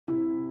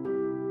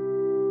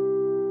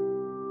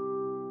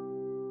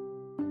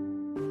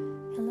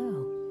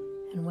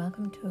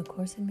welcome to A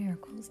Course in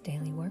Miracles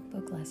Daily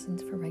Workbook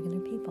Lessons for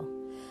Regular People.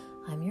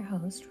 I'm your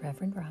host,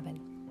 Reverend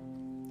Robin.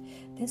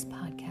 This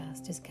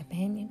podcast is a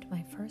companion to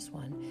my first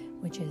one,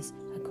 which is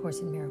A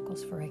Course in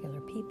Miracles for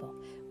Regular People,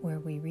 where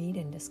we read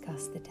and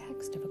discuss the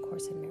text of A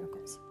Course in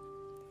Miracles.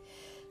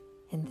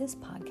 In this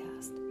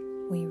podcast,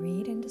 we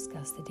read and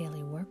discuss the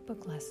daily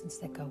workbook lessons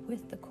that go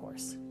with the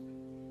Course.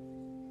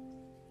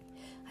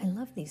 I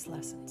love these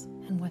lessons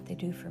and what they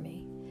do for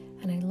me,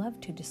 and I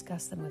love to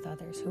discuss them with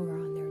others who are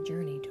on their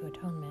journey to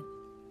atonement.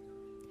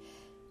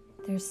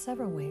 There's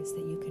several ways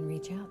that you can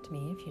reach out to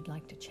me if you'd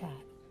like to chat.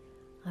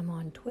 I'm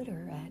on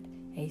Twitter at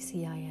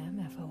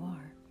ACIMFOR.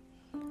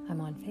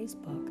 I'm on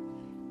Facebook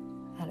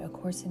at A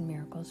Course in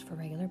Miracles for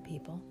Regular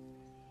People.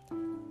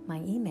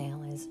 My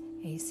email is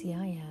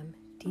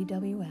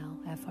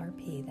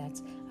ACIMDWLFRP.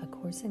 That's A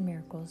Course in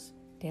Miracles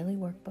Daily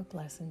Workbook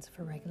Lessons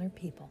for Regular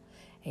People.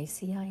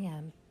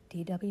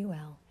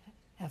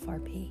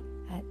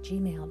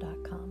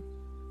 ACIMDWLFRP@gmail.com.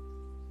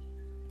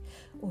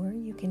 Or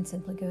you can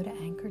simply go to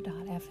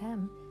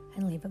anchor.fm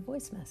and leave a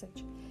voice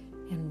message.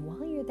 And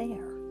while you're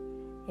there,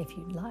 if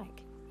you'd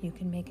like, you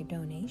can make a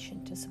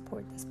donation to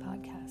support this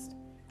podcast,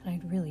 and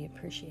I'd really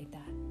appreciate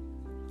that.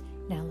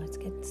 Now let's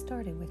get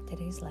started with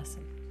today's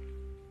lesson.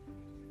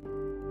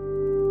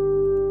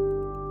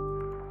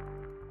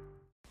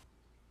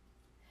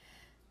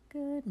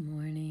 Good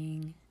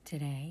morning.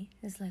 Today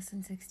is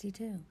Lesson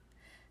 62.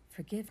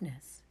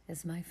 Forgiveness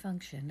is my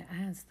function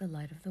as the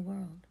light of the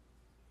world.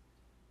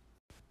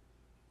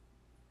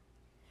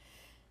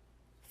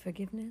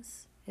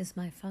 Forgiveness is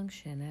my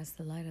function as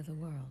the light of the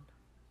world.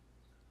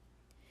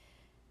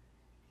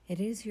 It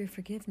is your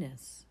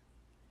forgiveness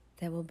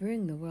that will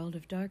bring the world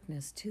of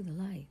darkness to the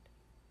light.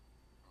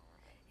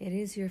 It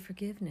is your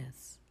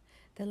forgiveness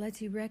that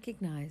lets you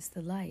recognize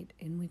the light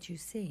in which you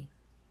see.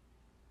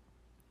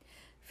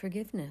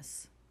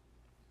 Forgiveness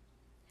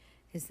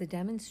is the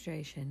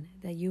demonstration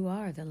that you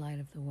are the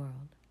light of the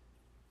world.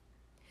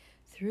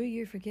 Through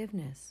your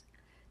forgiveness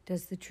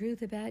does the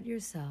truth about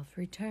yourself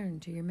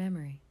return to your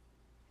memory.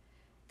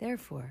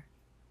 Therefore,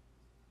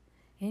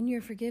 in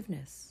your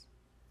forgiveness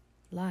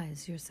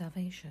lies your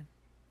salvation.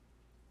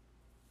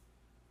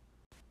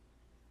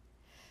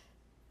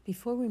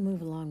 Before we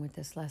move along with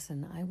this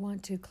lesson, I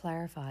want to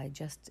clarify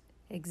just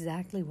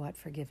exactly what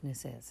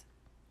forgiveness is.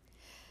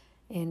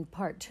 In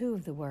part 2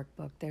 of the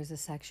workbook, there's a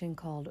section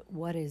called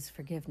What is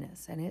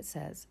Forgiveness? And it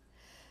says,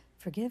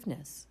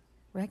 forgiveness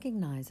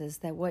recognizes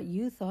that what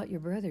you thought your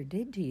brother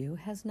did to you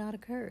has not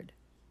occurred.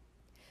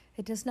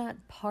 It does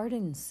not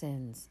pardon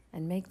sins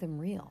and make them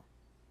real.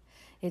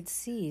 It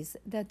sees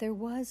that there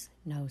was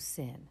no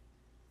sin.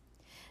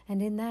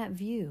 And in that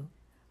view,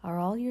 are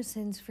all your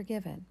sins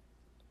forgiven?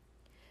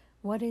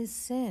 What is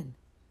sin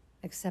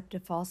except a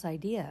false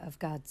idea of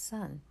God's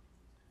Son?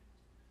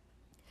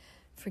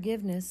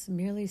 Forgiveness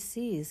merely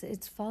sees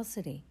its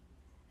falsity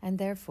and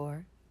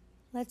therefore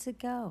lets it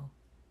go.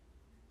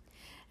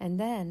 And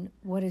then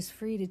what is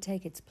free to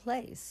take its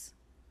place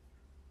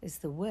is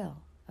the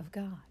will of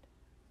God.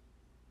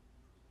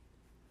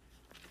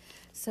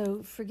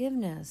 So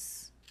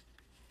forgiveness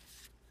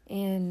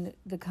in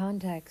the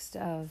context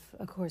of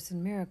A Course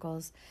in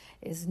Miracles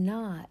is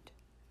not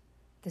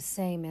the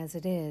same as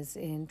it is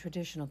in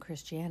traditional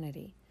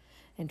Christianity.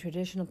 In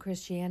traditional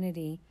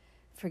Christianity,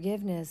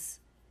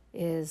 forgiveness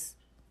is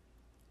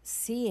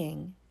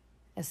seeing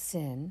a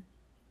sin,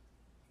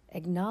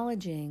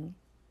 acknowledging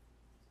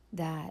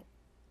that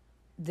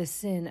the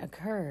sin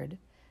occurred,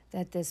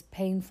 that this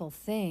painful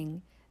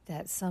thing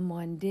that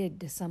someone did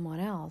to someone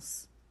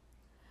else,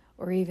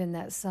 or even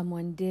that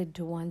someone did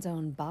to one's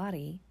own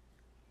body,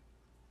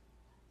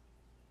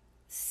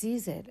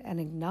 sees it and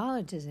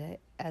acknowledges it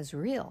as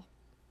real.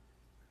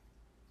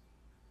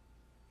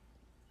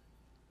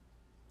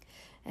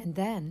 And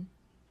then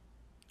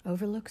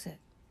overlooks it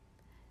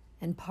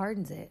and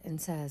pardons it and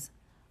says,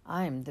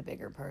 I'm the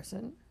bigger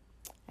person,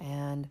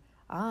 and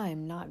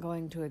I'm not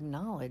going to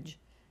acknowledge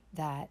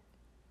that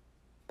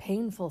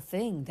painful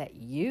thing that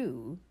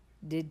you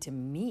did to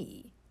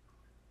me.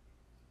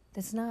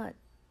 That's not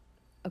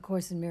A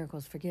Course in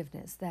Miracles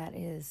forgiveness. That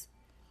is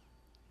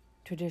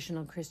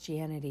traditional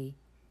Christianity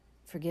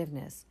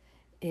forgiveness.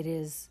 It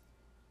is,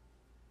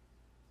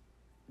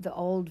 the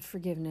old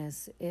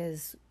forgiveness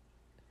is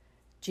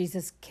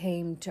Jesus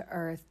came to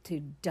earth to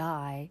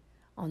die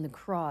on the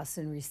cross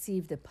and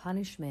receive the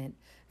punishment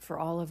for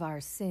all of our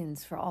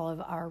sins, for all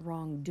of our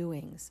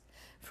wrongdoings,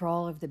 for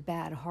all of the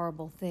bad,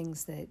 horrible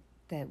things that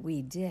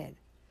we did.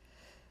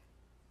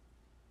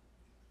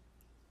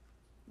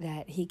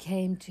 That he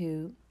came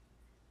to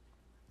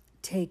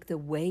take the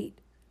weight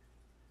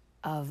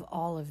of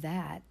all of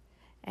that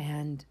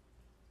and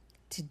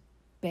to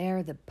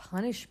bear the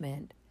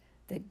punishment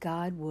that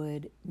God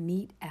would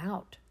mete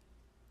out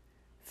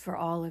for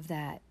all of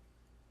that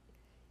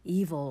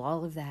evil,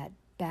 all of that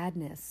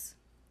badness,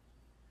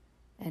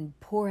 and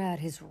pour out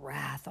his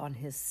wrath on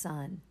his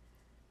Son.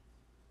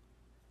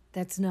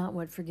 That's not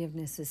what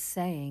forgiveness is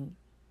saying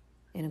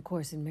in A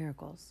Course in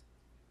Miracles.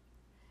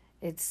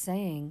 It's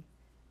saying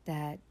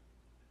that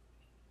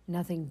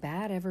nothing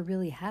bad ever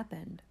really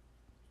happened.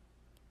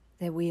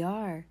 that we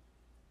are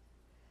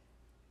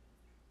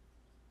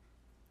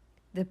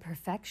the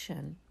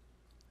perfection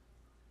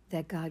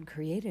that God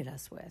created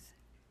us with.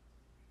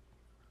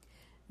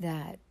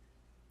 That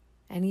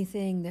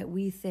anything that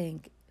we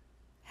think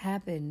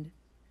happened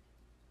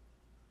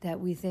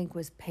that we think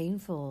was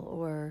painful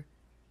or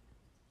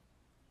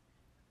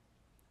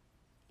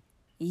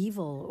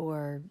evil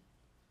or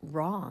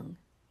wrong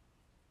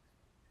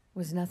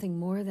was nothing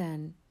more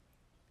than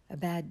a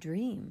bad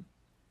dream.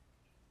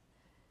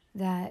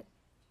 That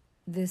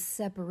this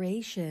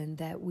separation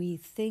that we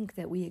think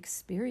that we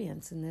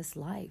experience in this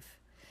life,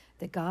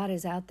 that God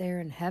is out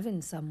there in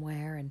heaven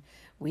somewhere and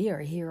we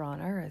are here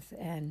on earth,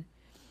 and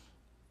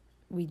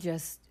we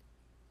just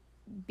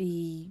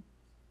be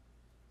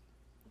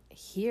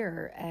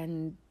here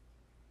and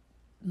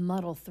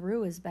muddle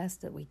through as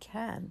best that we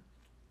can.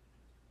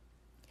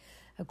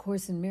 A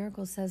Course in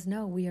Miracles says,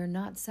 no, we are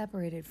not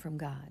separated from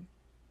God.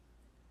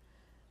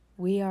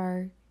 We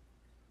are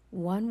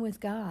one with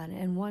God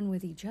and one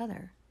with each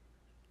other.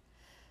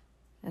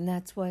 And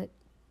that's what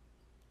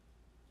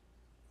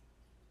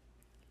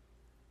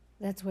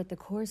the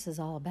Course is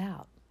all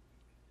about.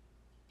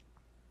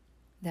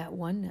 That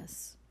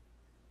oneness,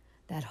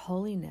 that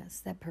holiness,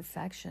 that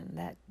perfection,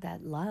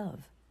 that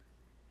love.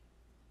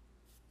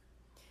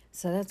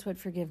 So that's what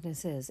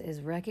forgiveness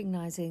is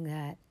recognizing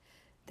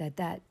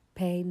that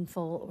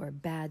painful or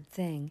bad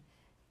thing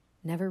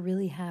never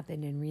really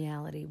happened in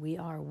reality. We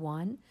are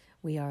one,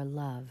 we are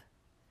love.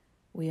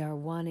 We are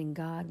one in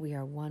God, we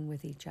are one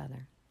with each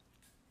other.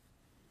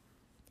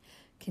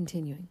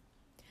 Continuing.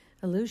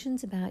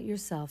 Illusions about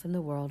yourself and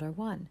the world are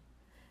one.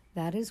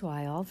 That is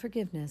why all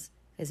forgiveness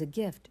is a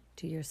gift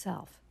to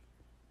yourself.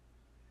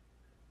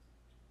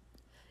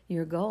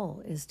 Your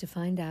goal is to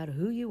find out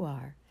who you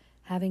are,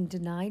 having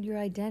denied your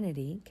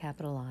identity,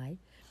 capital I,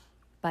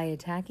 by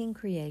attacking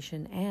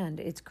creation and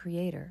its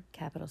creator,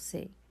 capital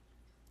C.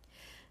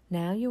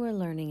 Now you are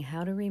learning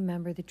how to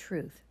remember the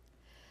truth.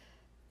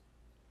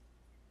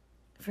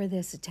 For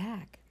this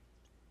attack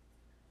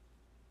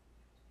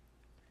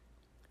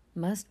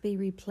must be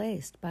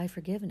replaced by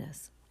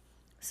forgiveness,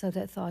 so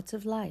that thoughts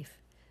of life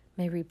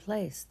may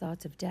replace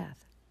thoughts of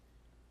death.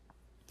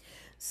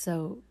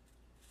 So,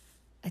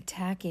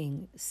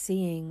 attacking,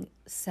 seeing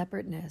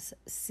separateness,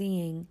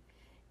 seeing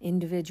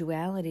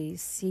individuality,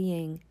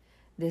 seeing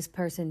this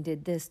person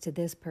did this to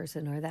this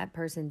person or that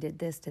person did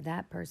this to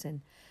that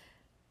person,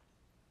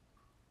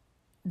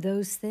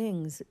 those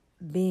things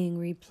being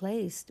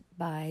replaced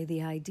by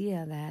the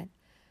idea that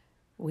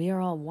we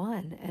are all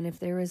one, and if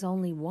there is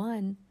only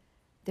one,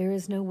 there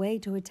is no way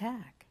to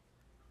attack.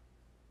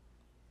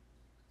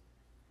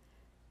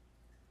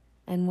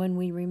 And when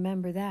we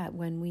remember that,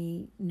 when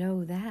we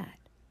know that,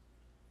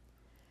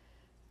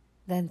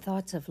 then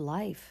thoughts of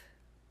life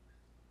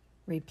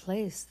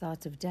replace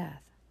thoughts of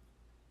death.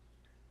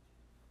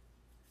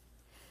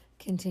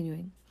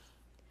 Continuing.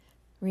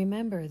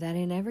 Remember that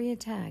in every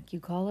attack you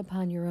call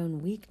upon your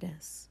own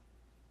weakness,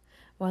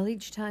 while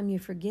each time you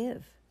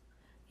forgive,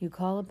 you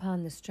call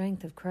upon the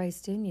strength of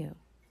Christ in you.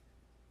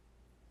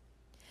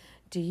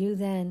 Do you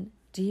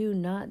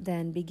not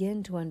then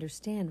begin to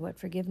understand what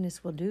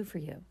forgiveness will do for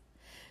you?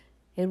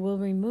 It will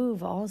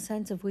remove all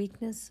sense of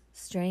weakness,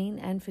 strain,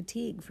 and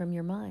fatigue from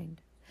your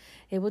mind.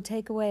 It will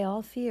take away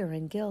all fear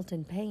and guilt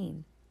and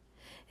pain.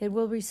 It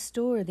will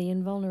restore the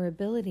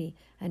invulnerability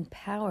and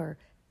power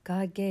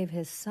God gave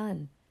His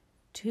Son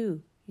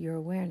to your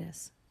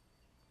awareness.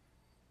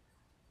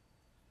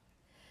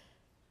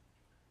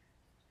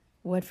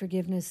 What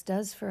forgiveness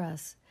does for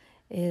us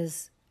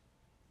is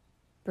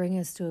bring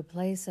us to a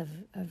place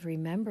of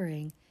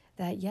remembering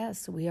that,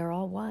 yes, we are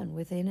all one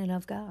within and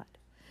of God,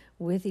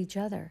 with each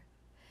other.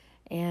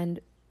 And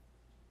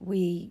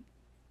when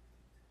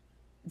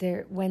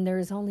there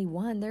is only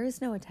one, there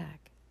is no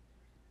attack.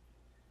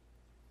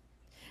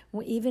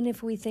 Even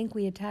if we think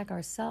we attack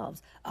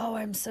ourselves, oh,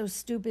 I'm so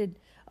stupid.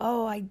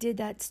 Oh, I did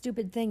that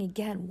stupid thing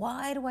again.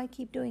 Why do I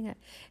keep doing it?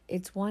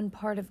 It's one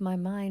part of my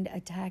mind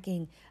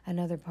attacking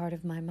another part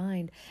of my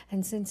mind.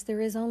 And since there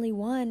is only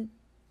one,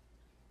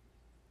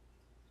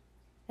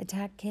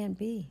 attack can't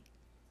be.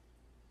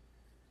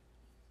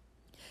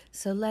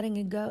 So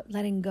letting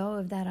go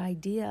of that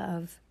idea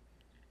of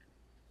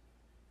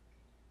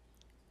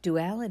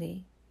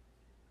duality,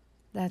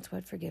 that's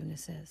what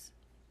forgiveness is.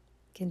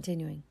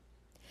 Continuing.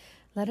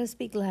 Let us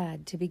be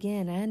glad to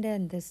begin and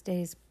end this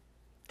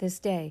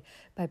day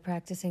by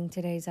practicing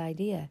today's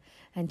idea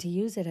and to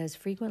use it as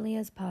frequently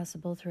as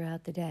possible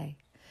throughout the day.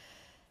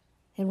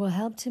 It will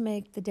help to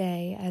make the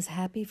day as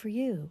happy for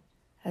you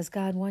as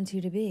God wants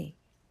you to be,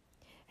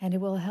 and it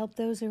will help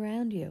those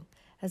around you,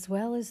 as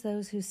well as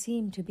those who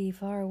seem to be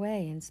far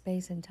away in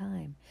space and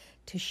time,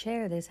 to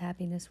share this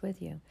happiness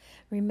with you,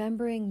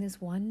 remembering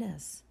this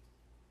oneness.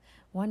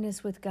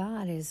 Oneness with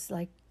God is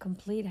like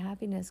complete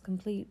happiness,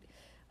 complete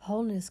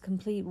wholeness,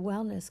 complete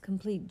wellness,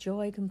 complete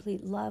joy,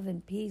 complete love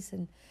and peace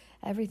and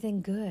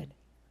everything good.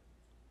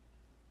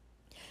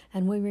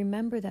 And we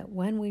remember that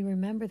when we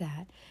remember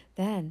that,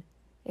 then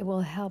it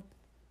will help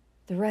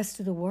the rest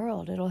of the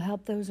world. It'll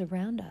help those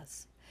around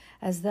us.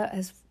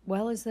 as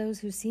well as those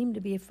who seem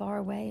to be far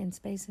away in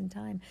space and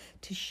time,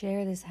 to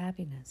share this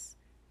happiness.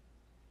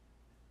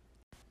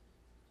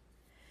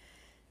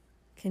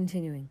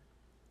 Continuing,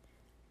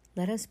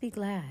 let us be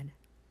glad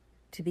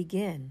to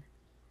begin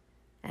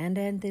and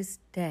end this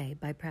day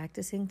by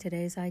practicing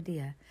today's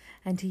idea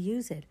and to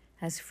use it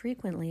as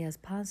frequently as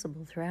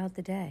possible throughout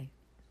the day.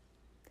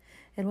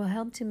 It will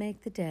help to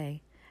make the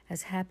day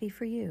as happy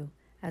for you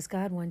as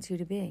God wants you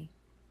to be.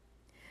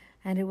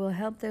 And it will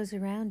help those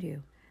around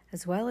you,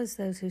 as well as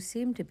those who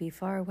seem to be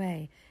far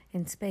away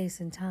in space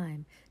and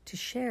time, to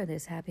share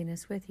this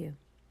happiness with you.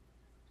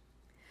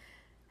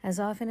 As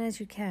often as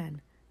you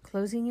can,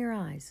 closing your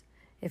eyes,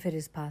 if it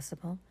is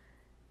possible,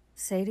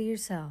 say to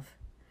yourself,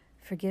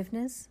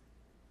 forgiveness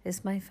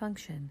is my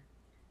function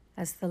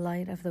as the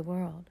light of the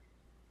world.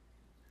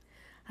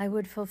 I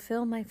would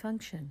fulfill my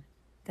function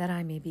that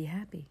I may be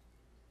happy.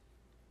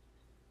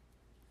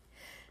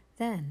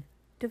 Then,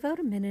 devote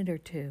a minute or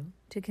two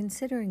to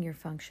considering your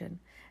function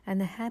and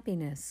the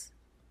happiness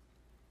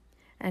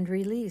and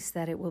release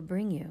that it will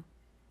bring you.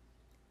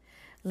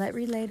 Let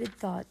related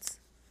thoughts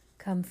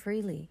come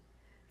freely,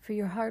 for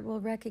your heart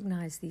will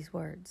recognize these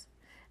words,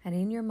 and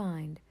in your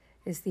mind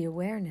is the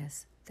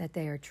awareness that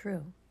they are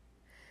true.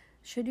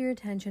 Should your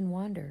attention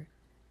wander,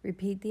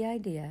 repeat the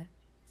idea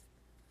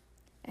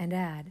and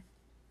add,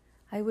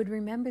 I would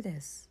remember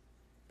this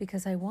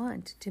because I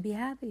want to be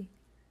happy.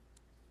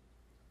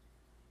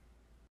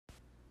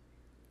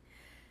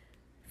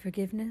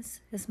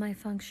 Forgiveness is my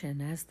function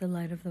as the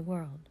light of the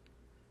world.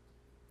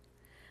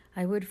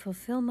 I would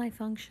fulfill my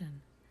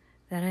function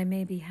that I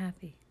may be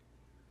happy.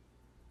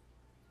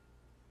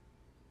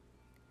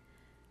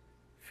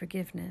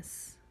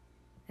 Forgiveness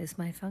is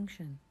my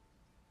function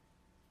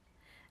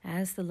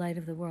as the light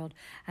of the world.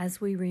 As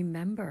we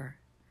remember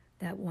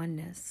that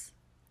oneness,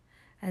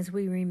 as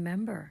we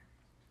remember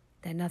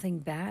that nothing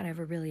bad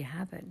ever really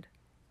happened,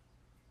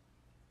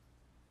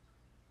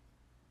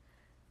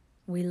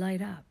 we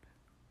light up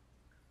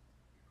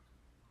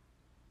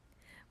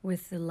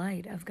with the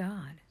light of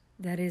God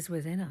that is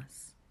within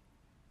us.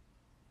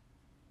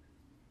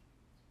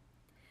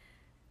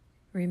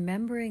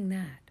 Remembering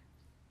that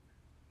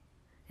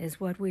is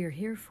what we are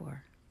here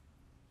for.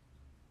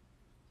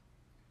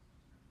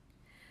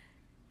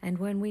 And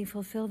when we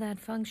fulfill that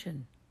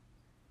function,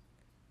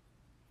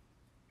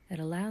 it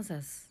allows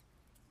us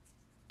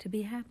to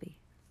be happy.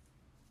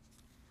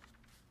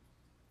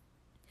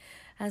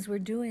 As we're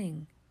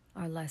doing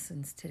our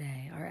lessons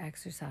today, our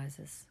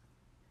exercises,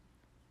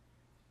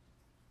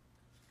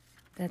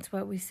 that's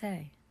what we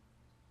say.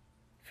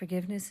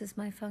 Forgiveness is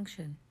my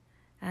function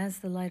as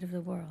the light of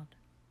the world.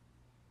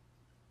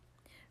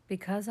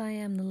 Because I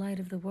am the light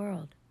of the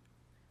world,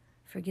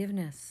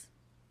 forgiveness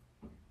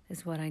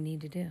is what I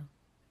need to do.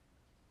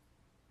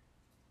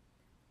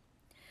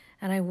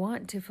 And I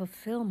want to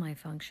fulfill my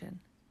function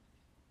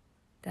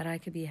that I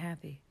could be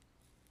happy.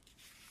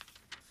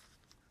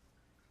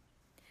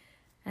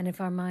 And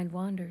if our mind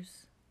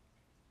wanders,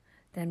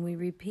 then we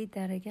repeat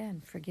that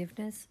again.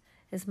 Forgiveness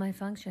is my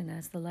function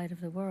as the light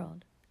of the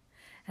world.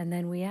 And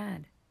then we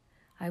add,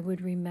 I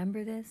would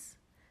remember this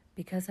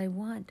because I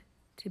want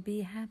to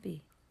be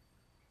happy.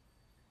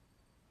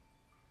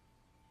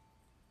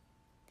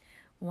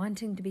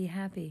 Wanting to be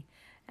happy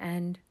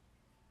and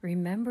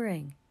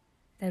remembering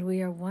that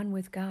we are one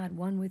with God,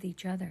 one with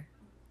each other,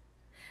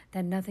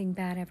 that nothing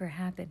bad ever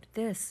happened.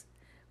 This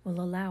will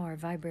allow our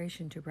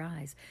vibration to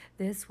rise.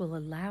 This will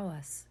allow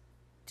us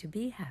to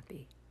be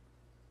happy.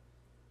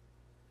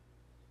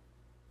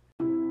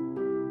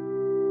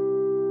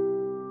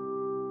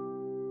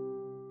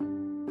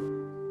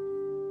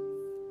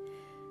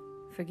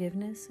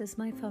 Forgiveness is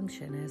my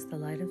function as the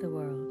light of the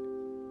world.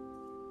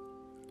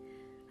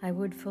 I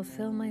would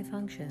fulfill my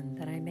function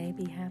that I may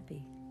be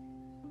happy.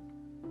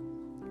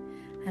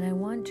 And I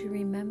want to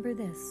remember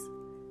this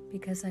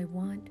because I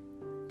want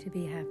to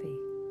be happy.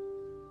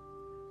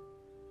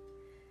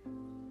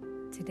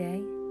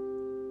 Today,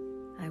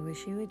 I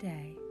wish you a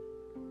day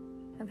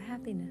of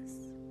happiness.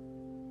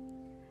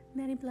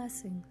 Many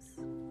blessings.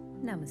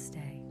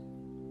 Namaste.